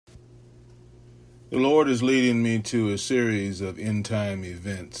The Lord is leading me to a series of end-time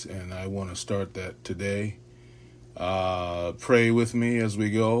events, and I want to start that today. Pray with me as we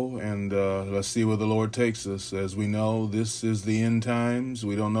go, and let's see where the Lord takes us. As we know, this is the end times.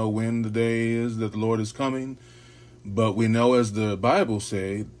 We don't know when the day is that the Lord is coming, but we know, as the Bible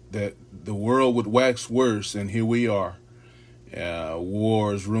say, that the world would wax worse, and here we are.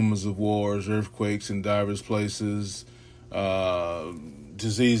 Wars, rumors of wars, earthquakes in diverse places,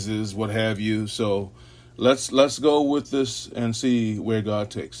 diseases, what have you. So let's go with this and see where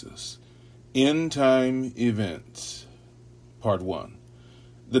God takes us. End time events, part 1.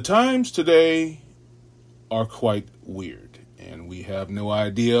 The times today are quite weird, and we have no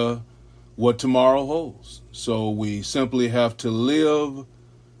idea what tomorrow holds. So we simply have to live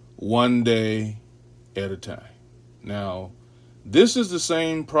one day at a time. Now, this is the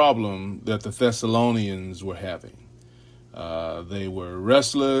same problem that the Thessalonians were having. They were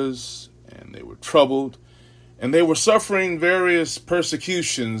restless, and they were troubled, and they were suffering various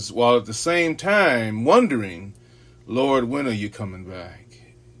persecutions while at the same time wondering, Lord, when are you coming back?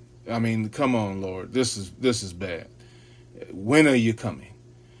 I mean, come on, Lord, this is bad. When are you coming?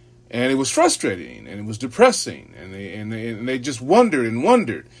 And it was frustrating, and it was depressing, and they just wondered and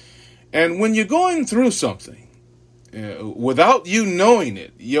wondered. And when you're going through something, without you knowing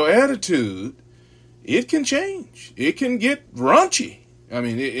it, your attitude, it can change. It can get raunchy. I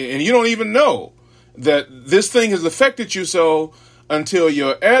mean, and you don't even know that this thing has affected you so until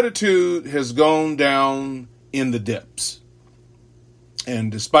your attitude has gone down in the depths.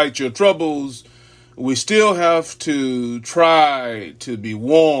 And despite your troubles, we still have to try to be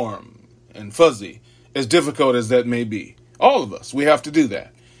warm and fuzzy, as difficult as that may be. All of us, we have to do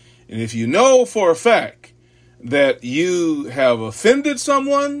that. And if you know for a fact that you have offended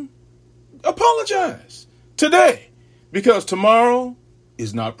someone, apologize today, because tomorrow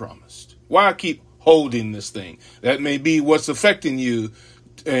is not promised. Why keep holding this thing? That may be what's affecting you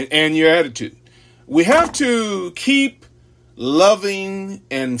and your attitude. We have to keep loving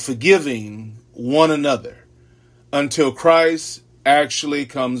and forgiving one another until Christ actually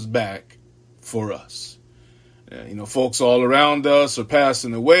comes back for us. Folks all around us are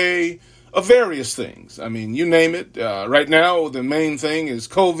passing away of various things. I mean, you name it. Right now, the main thing is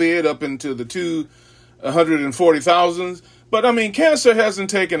COVID, up into the 240,000s. But I mean, cancer hasn't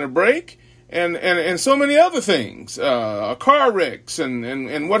taken a break, and so many other things, car wrecks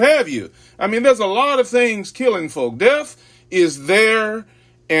and what have you. I mean, there's a lot of things killing folk. Death is there,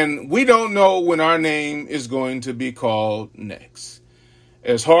 and we don't know when our name is going to be called next.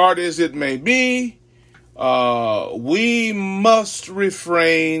 As hard as it may be, we must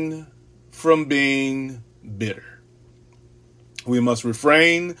refrain from being bitter. We must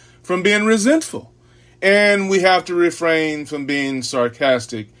refrain from being resentful. And we have to refrain from being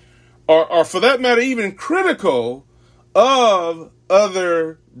sarcastic or for that matter, even critical of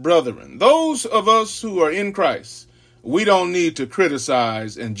other brethren. Those of us who are in Christ, we don't need to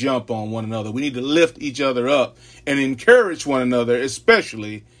criticize and jump on one another. We need to lift each other up and encourage one another,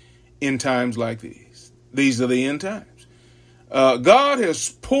 especially in times like these. These are the end times. God has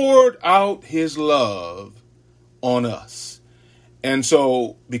poured out his love on us. And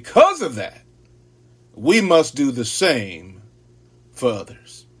so because of that, we must do the same for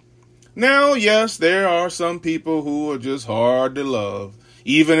others. Now, yes, there are some people who are just hard to love,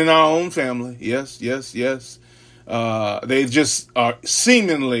 even in our own family. Yes. They just are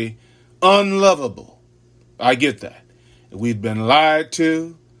seemingly unlovable. I get that. We've been lied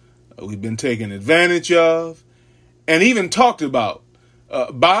to. We've been taken advantage of. And even talked about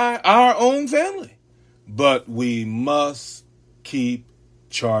by our own family. But we must keep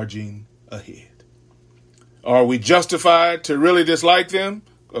charging ahead. Are we justified to really dislike them?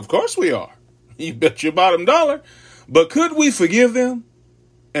 Of course we are. You bet your bottom dollar. But could we forgive them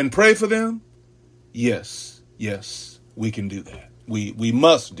and pray for them? Yes, we can do that. We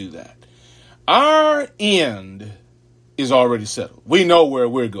must do that. Our end is already settled. We know where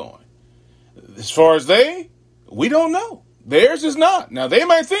we're going. As far as we don't know. Theirs is not. Now, they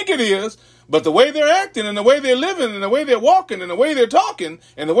might think it is, but the way they're acting and the way they're living and the way they're walking and the way they're talking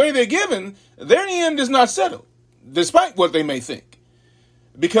and the way they're giving, their end is not settled, despite what they may think.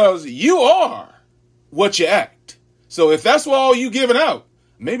 Because you are what you act. So if that's all you giving out,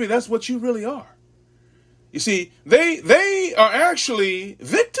 maybe that's what you really are. You see, they are actually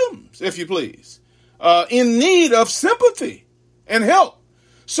victims, if you please, in need of sympathy and help.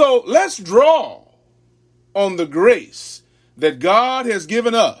 So let's draw on the grace that God has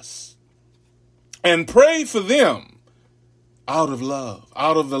given us and pray for them out of love,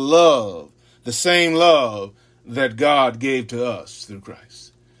 out of the same love that God gave to us through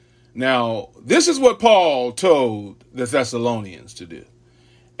Christ. Now, this is what Paul told the Thessalonians to do.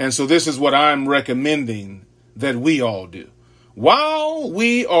 And so this is what I'm recommending that we all do. While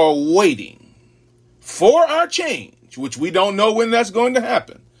we are waiting for our change, which we don't know when that's going to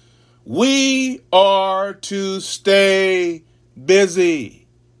happen, we are to stay busy.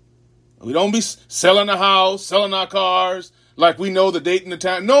 We don't be selling a house, selling our cars, like we know the date and the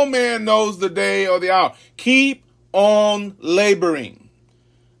time. No man knows the day or the hour. Keep on laboring.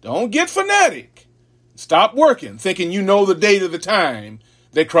 Don't get fanatic. Stop working, thinking you know the date or the time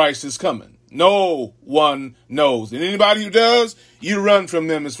that Christ is coming. No one knows. And anybody who does, you run from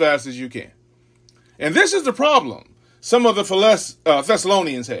them as fast as you can. And this is the problem some of the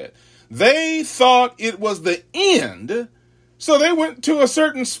Thessalonians had. They thought it was the end, so they went to a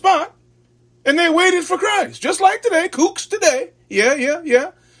certain spot and they waited for Christ. Just like today, kooks today.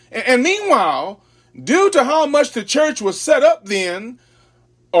 Yeah. And meanwhile, due to how much the church was set up then,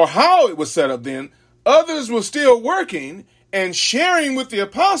 or how it was set up then, others were still working and sharing with the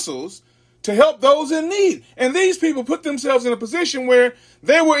apostles to help those in need. And these people put themselves in a position where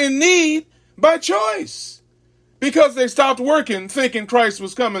they were in need by choice because they stopped working thinking Christ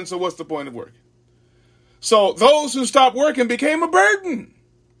was coming. So what's the point of working? So those who stopped working became a burden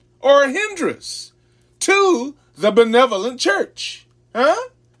or a hindrance to the benevolent church.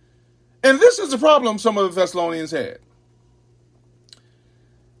 And this is the problem some of the Thessalonians had.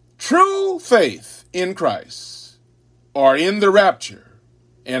 True faith in Christ, or in the rapture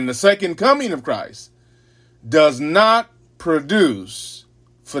and the second coming of Christ, does not produce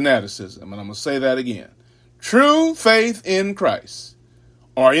fanaticism. And I'm going to say that again. True faith in Christ,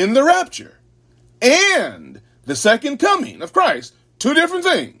 or in the rapture and the second coming of Christ, two different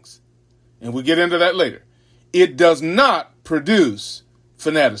things. And we'll get into that later. It does not produce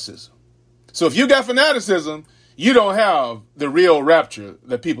fanaticism. So if you got fanaticism, you don't have the real rapture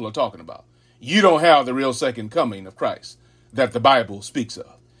that people are talking about. You don't have the real second coming of Christ that the Bible speaks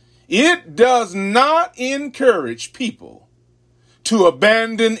of. It does not encourage people to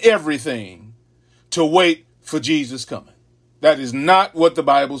abandon everything to wait for Jesus coming. That is not what the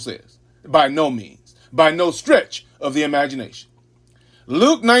Bible says. By no means. By no stretch of the imagination.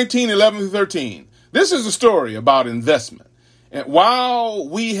 Luke 19:11-13. This is a story about investment. And while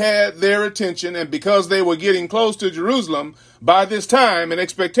we had their attention, and because they were getting close to Jerusalem, by this time an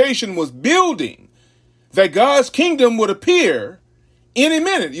expectation was building that God's kingdom would appear any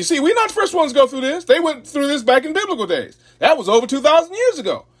minute. You see, we're not the first ones to go through this. They went through this back in biblical days. That was over 2,000 years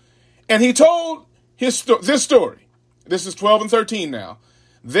ago. And he told this story. This is 12 and 13 now.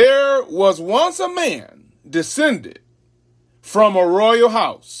 There was once a man descended from a royal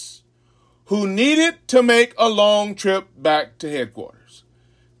house who needed to make a long trip back to headquarters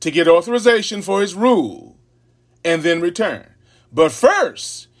to get authorization for his rule and then return. But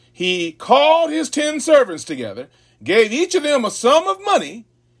first, he called his 10 servants together, gave each of them a sum of money,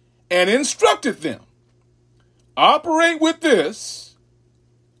 and instructed them, operate with this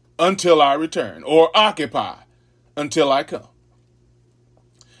until I return, or occupy until I come.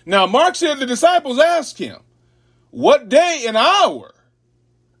 Now, Mark said the disciples asked him, what day and hour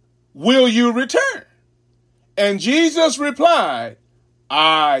will you return? And Jesus replied,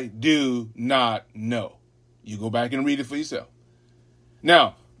 I do not know. You go back and read it for yourself.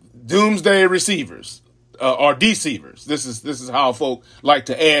 Now, doomsday receivers are deceivers. This is how folk like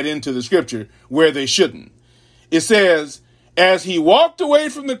to add into the scripture where they shouldn't. It says, as he walked away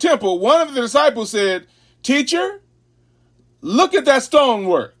from the temple, one of the disciples said, Teacher, look at that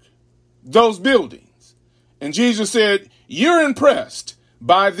stonework, those buildings. And Jesus said, you're impressed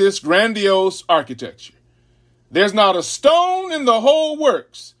by this grandiose architecture. There's not a stone in the whole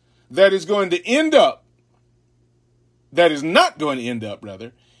works that is not going to end up,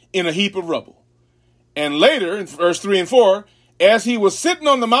 in a heap of rubble. And later, in verse 3 and 4, as he was sitting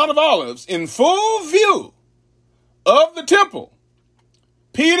on the Mount of Olives in full view of the temple,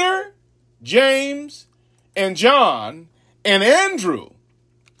 Peter, James, and John, and Andrew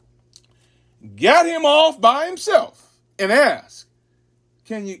got him off by himself and asked,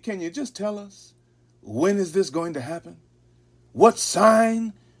 Can you just tell us, when is this going to happen? What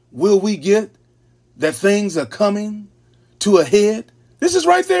sign will we get that things are coming to a head? This is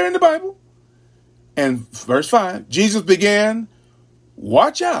right there in the Bible. And verse 5, Jesus began,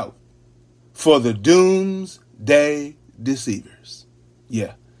 watch out for the doomsday deceivers.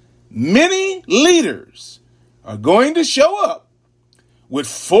 Yeah. Many leaders are going to show up with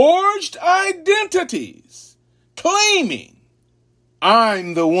forged identities, claiming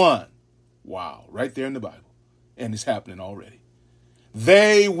I'm the one. Wow, right there in the Bible. And it's happening already.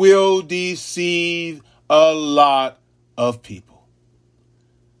 They will deceive a lot of people.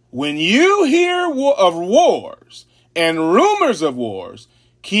 When you hear of wars and rumors of wars,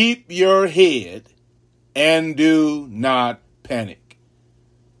 keep your head and do not panic.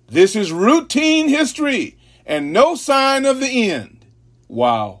 This is routine history and no sign of the end.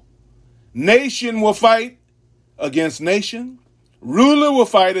 Wow. Nation will fight against nation. Ruler will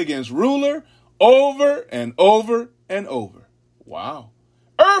fight against ruler over and over and over. Wow.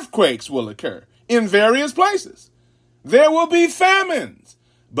 Earthquakes will occur in various places. There will be famines,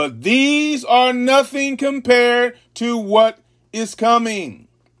 but these are nothing compared to what is coming.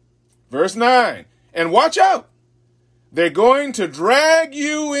 Verse 9, and watch out. They're going to drag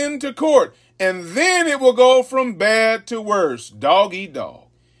you into court, and then it will go from bad to worse. Dog eat dog.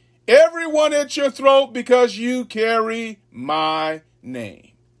 Everyone at your throat because you carry my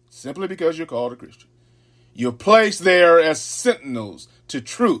name. Simply because you're called a Christian. You're placed there as sentinels to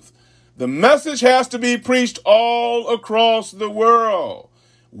truth. The message has to be preached all across the world.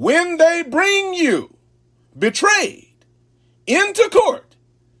 When they bring you betrayed into court,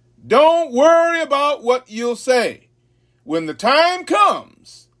 don't worry about what you'll say. When the time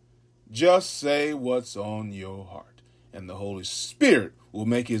comes, just say what's on your heart, and the Holy Spirit will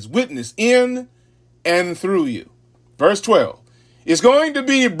make his witness in and through you. Verse 12, it's going to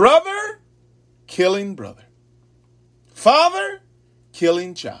be brother killing brother, father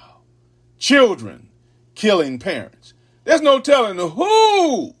killing child, children killing parents. There's no telling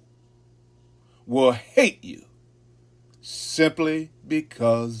who will hate you simply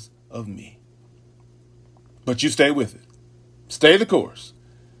because of me. But you stay with it. Stay the course.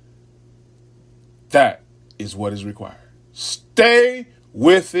 That is what is required. Stay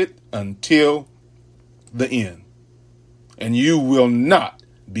with it until the end, and you will not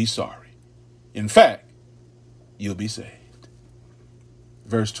be sorry. In fact, you'll be saved.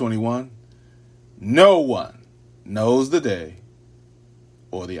 Verse 21, no one knows the day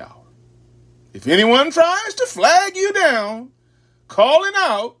or the hour. If anyone tries to flag you down, calling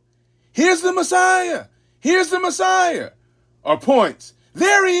out, here's the Messiah, here's the Messiah, or points,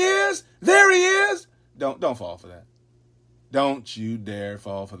 there he is, there he is, don't fall for that. Don't you dare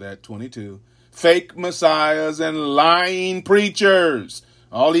fall for that. 22. Fake messiahs and lying preachers.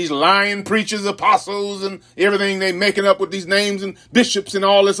 All these lying preachers, apostles, and everything they making up with these names and bishops and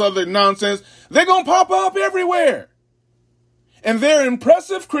all this other nonsense. They're going to pop up everywhere. And their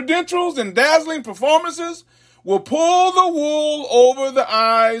impressive credentials and dazzling performances will pull the wool over the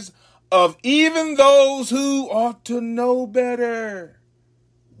eyes of even those who ought to know better.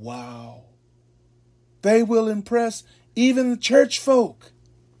 Wow. They will impress even the church folk.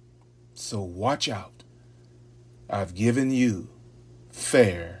 So watch out. I've given you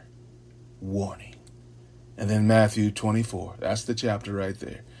fair warning. And then Matthew 24. That's the chapter right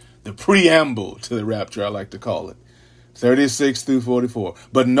there. The preamble to the rapture, I like to call it. 36 through 44.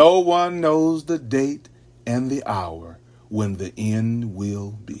 But no one knows the date and the hour when the end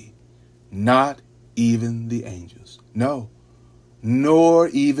will be. Not even the angels. No. Nor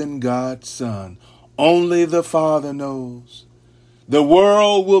even God's Son. Only the Father knows. The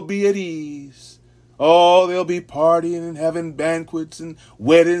world will be at ease. Oh, they'll be partying and having banquets and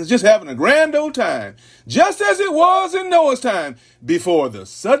weddings, just having a grand old time, just as it was in Noah's time before the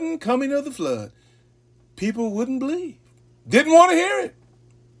sudden coming of the flood. People wouldn't believe. Didn't want to hear it.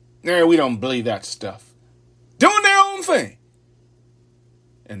 No, we don't believe that stuff. Doing their own thing.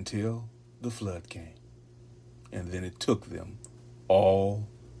 Until the flood came. And then it took them all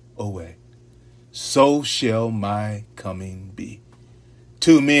away. So shall my coming be.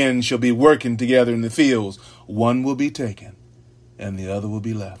 2 men shall be working together in the fields. One will be taken, and the other will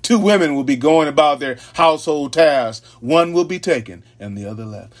be left. 2 women will be going about their household tasks. One will be taken, and the other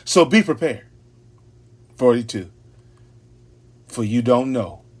left. So be prepared. 42. For you don't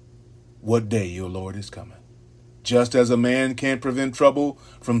know what day your Lord is coming. Just as a man can't prevent trouble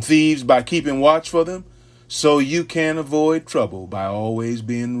from thieves by keeping watch for them, so you can avoid trouble by always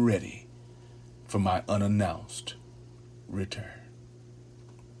being ready for my unannounced return.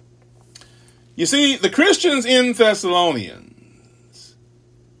 You see, the Christians in Thessalonians,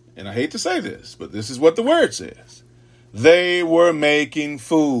 and I hate to say this, but this is what the word says, they were making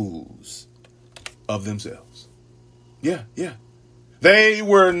fools of themselves. Yeah. They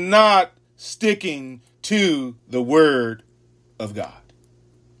were not sticking to the word of God.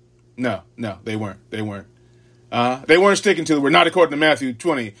 No, they weren't. They weren't sticking to the word, not according to Matthew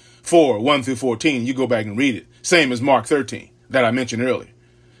 24, 1 through 14. You go back and read it. Same as Mark 13 that I mentioned earlier.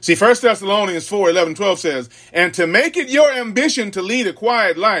 See, 1 Thessalonians 4, 11, 12 says, and to make it your ambition to lead a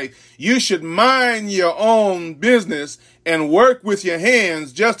quiet life, you should mind your own business and work with your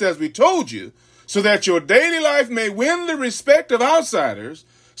hands, just as we told you, so that your daily life may win the respect of outsiders,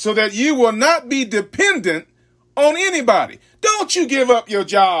 so that you will not be dependent on anybody. Don't you give up your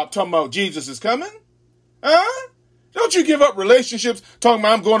job talking about Jesus is coming. Huh? Don't you give up relationships talking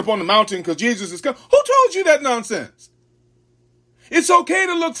about I'm going up on the mountain because Jesus is coming. Who told you that nonsense? It's okay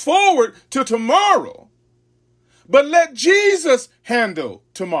to look forward to tomorrow, but let Jesus handle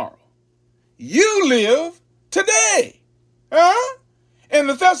tomorrow. You live today. Huh? And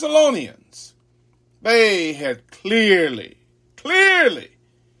the Thessalonians, they had clearly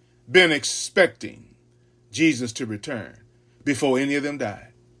been expecting Jesus to return before any of them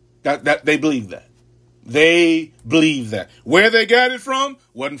died. That they believed that. They believed that. Where they got it from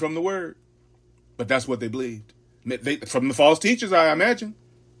wasn't from the word, but that's what they believed. From the false teachers, I imagine.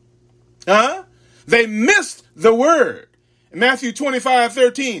 Huh? They missed the word. Matthew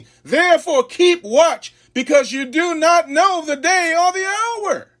 25:13. Therefore keep watch, because you do not know the day or the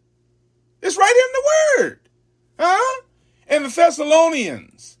hour. It's right in the word. Huh? And the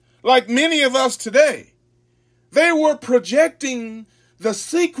Thessalonians, like many of us today, they were projecting the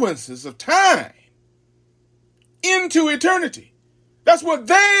sequences of time into eternity. That's what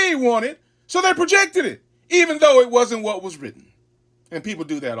they wanted, so they projected it, even though it wasn't what was written. And people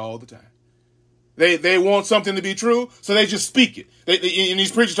do that all the time. They want something to be true, so they just speak it. And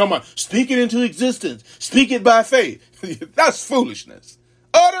these preachers talking about, speak it into existence. Speak it by faith. That's foolishness.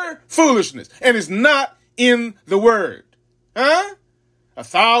 Utter foolishness. And it's not in the word. Huh?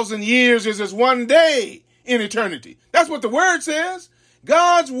 1,000 years is as one day in eternity. That's what the word says.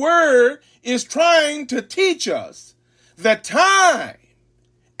 God's word is trying to teach us that time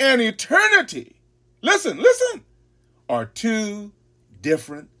and eternity, listen, are two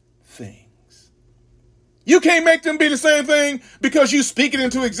different things. You can't make them be the same thing because you speak it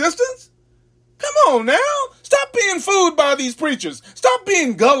into existence. Come on now. Stop being fooled by these preachers. Stop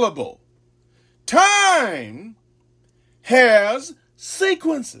being gullible. Time has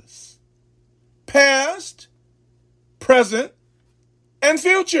sequences. Past, present, and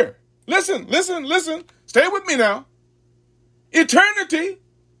future. Listen. Stay with me now. Eternity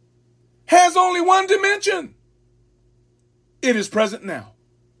has only one dimension. It is present now.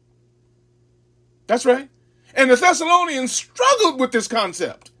 That's right. And the Thessalonians struggled with this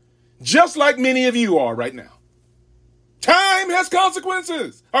concept, just like many of you are right now. Time has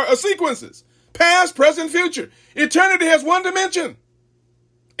consequences, or sequences. Past, present, future. Eternity has one dimension.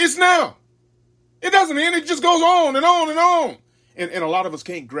 It's now. It doesn't end. It just goes on and on and on. And a lot of us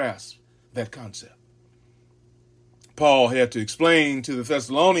can't grasp that concept. Paul had to explain to the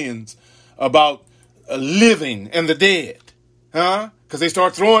Thessalonians about living and the dead. Huh? Because they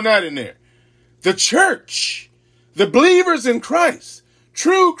start throwing that in there. The church, the believers in Christ,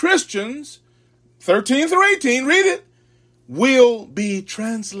 true Christians, 13 through 18, read it, will be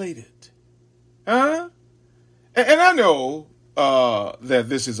translated. Huh? And I know that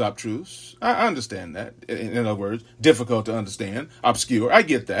this is obtruse. I understand that. In other words, difficult to understand, obscure. I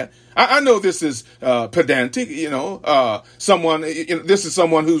get that. I know this is pedantic. This is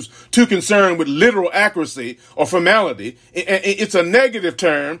someone who's too concerned with literal accuracy or formality. It's a negative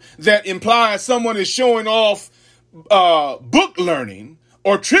term that implies someone is showing off book learning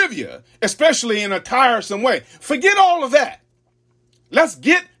or trivia, especially in a tiresome way. Forget all of that. Let's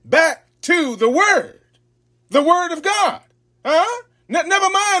get back to the word of God. Huh? Never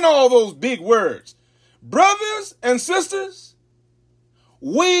mind all those big words. Brothers and sisters,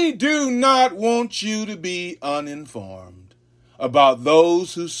 we do not want you to be uninformed about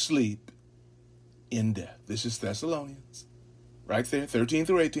those who sleep in death. This is Thessalonians, right there, 13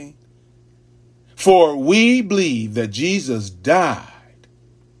 through 18. For we believe that Jesus died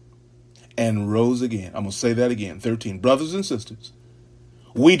and rose again. I'm going to say that again, 13. Brothers and sisters,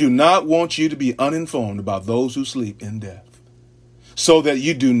 we do not want you to be uninformed about those who sleep in death, so that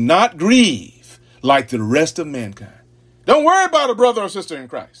you do not grieve like the rest of mankind. Don't worry about a brother or sister in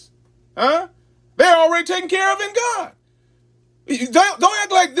Christ. Huh? They're already taken care of in God. Don't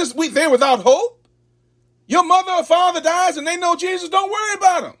act like this week they're without hope. Your mother or father dies and they know Jesus. Don't worry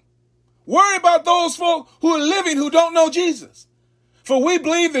about them. Worry about those folk who are living who don't know Jesus. For we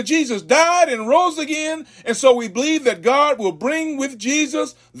believe that Jesus died and rose again, and so we believe that God will bring with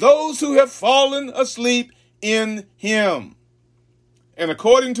Jesus those who have fallen asleep in him. And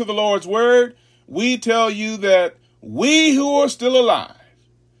according to the Lord's word, we tell you that we who are still alive,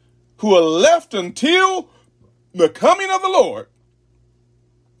 who are left until the coming of the Lord,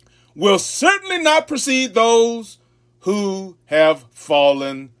 will certainly not precede those who have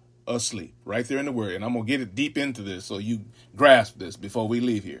fallen asleep. Right there in the word. And I'm going to get it deep into this so you grasp this before we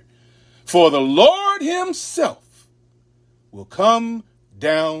leave here. For the Lord himself will come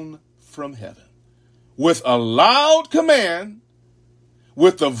down from heaven with a loud command,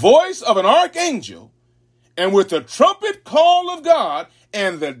 with the voice of an archangel and with the trumpet call of God,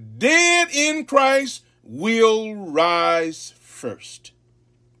 and the dead in Christ will rise first.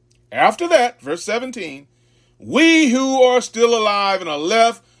 After that, verse 17, we who are still alive and are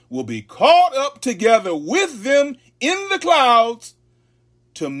left will be caught up together with them in the clouds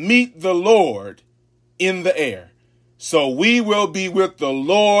to meet the Lord in the air. So we will be with the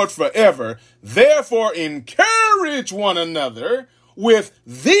Lord forever. Therefore, encourage one another with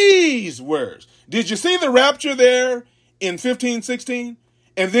these words. Did you see the rapture there in 15:16?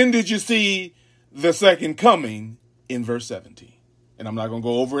 And then did you see the second coming in verse 17? And I'm not going to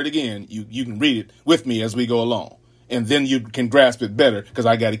go over it again. You can read it with me as we go along. And then you can grasp it better because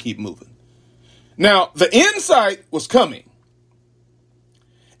I got to keep moving. Now, the insight was coming.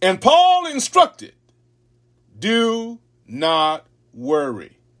 And Paul instructed, do not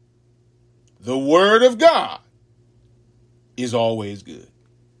worry. The word of God is always good.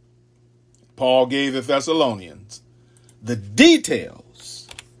 Paul gave the Thessalonians the details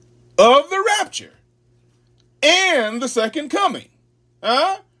of the rapture and the second coming.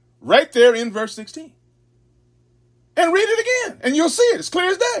 Right there in verse 16. And read it again, and you'll see it. It's clear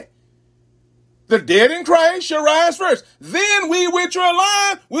as day. The dead in Christ shall rise first. Then we which are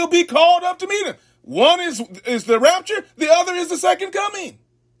alive will be called up to meet him. One is the rapture. The other is the second coming.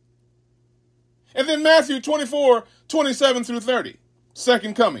 And then Matthew 24:27 through 30.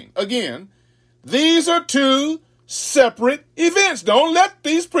 Second coming. Again, these are two separate events. Don't let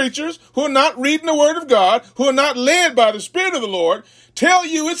these preachers who are not reading the word of God, who are not led by the Spirit of the Lord, tell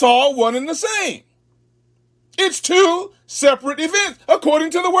you it's all one and the same. It's two separate events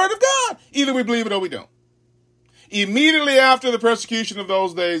according to the word of God. Either we believe it or we don't. Immediately after the persecution of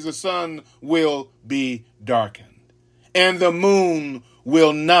those days, the sun will be darkened, and the moon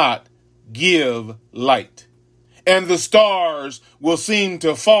will not give light, and the stars will seem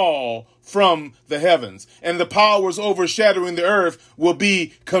to fall from the heavens, and the powers overshadowing the earth will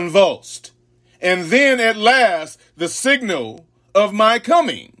be convulsed. And then at last, the signal of my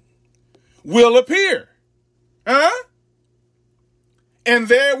coming will appear. And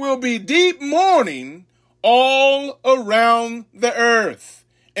there will be deep mourning all around the earth,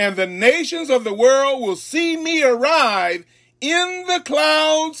 and the nations of the world will see me arrive in the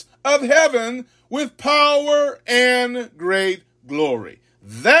clouds of heaven with power and great glory.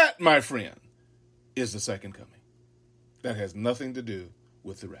 That, my friend, is the second coming. That has nothing to do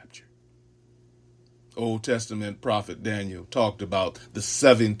with the rapture. Old Testament prophet Daniel talked about the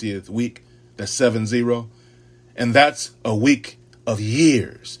 70th week, that's 70, and that's a week of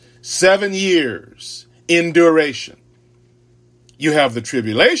years, 7 years in duration. You have the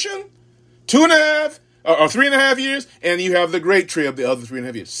tribulation, 2.5 or 3.5 years, and you have the great trib, the other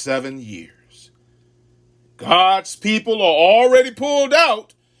 3.5 years, 7 years. God's people are already pulled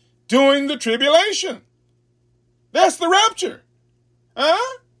out during the tribulation. That's the rapture.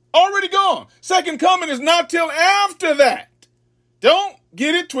 Already gone. Second coming is not till after that. Don't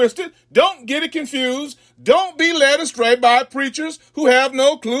get it twisted. Don't get it confused. Don't be led astray by preachers who have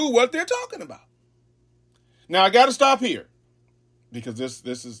no clue what they're talking about. Now, I got to stop here because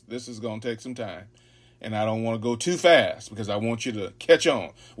this is going to take some time, and I don't want to go too fast because I want you to catch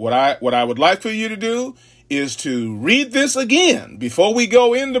on. What I would like for you to do is to read this again before we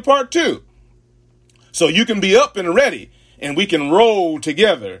go into part 2, so you can be up and ready, and we can roll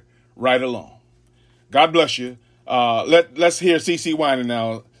together right along. God bless you. Let's hear CeCe Winans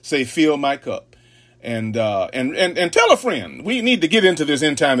now say, "Fill my cup," and tell a friend. We need to get into this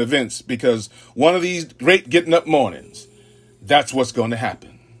end time events because one of these great getting up mornings, that's what's going to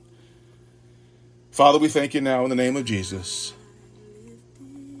happen. Father, we thank you now in the name of Jesus.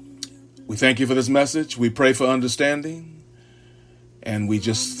 We thank you for this message. We pray for understanding, and we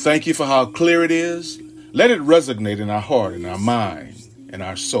just thank you for how clear it is. Let it resonate in our heart, in our mind, in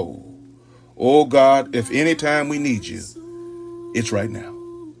our soul. Oh God, if any time we need you, it's right now.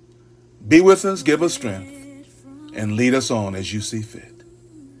 Be with us, give us strength, and lead us on as you see fit.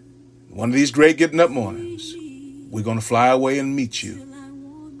 One of these great getting up mornings, we're going to fly away and meet you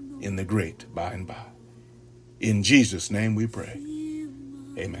in the great by and by. In Jesus' name we pray.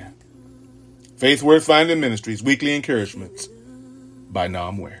 Amen. Faith Worth Finding Ministries, Weekly Encouragements by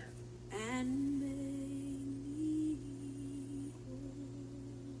Nam Ware.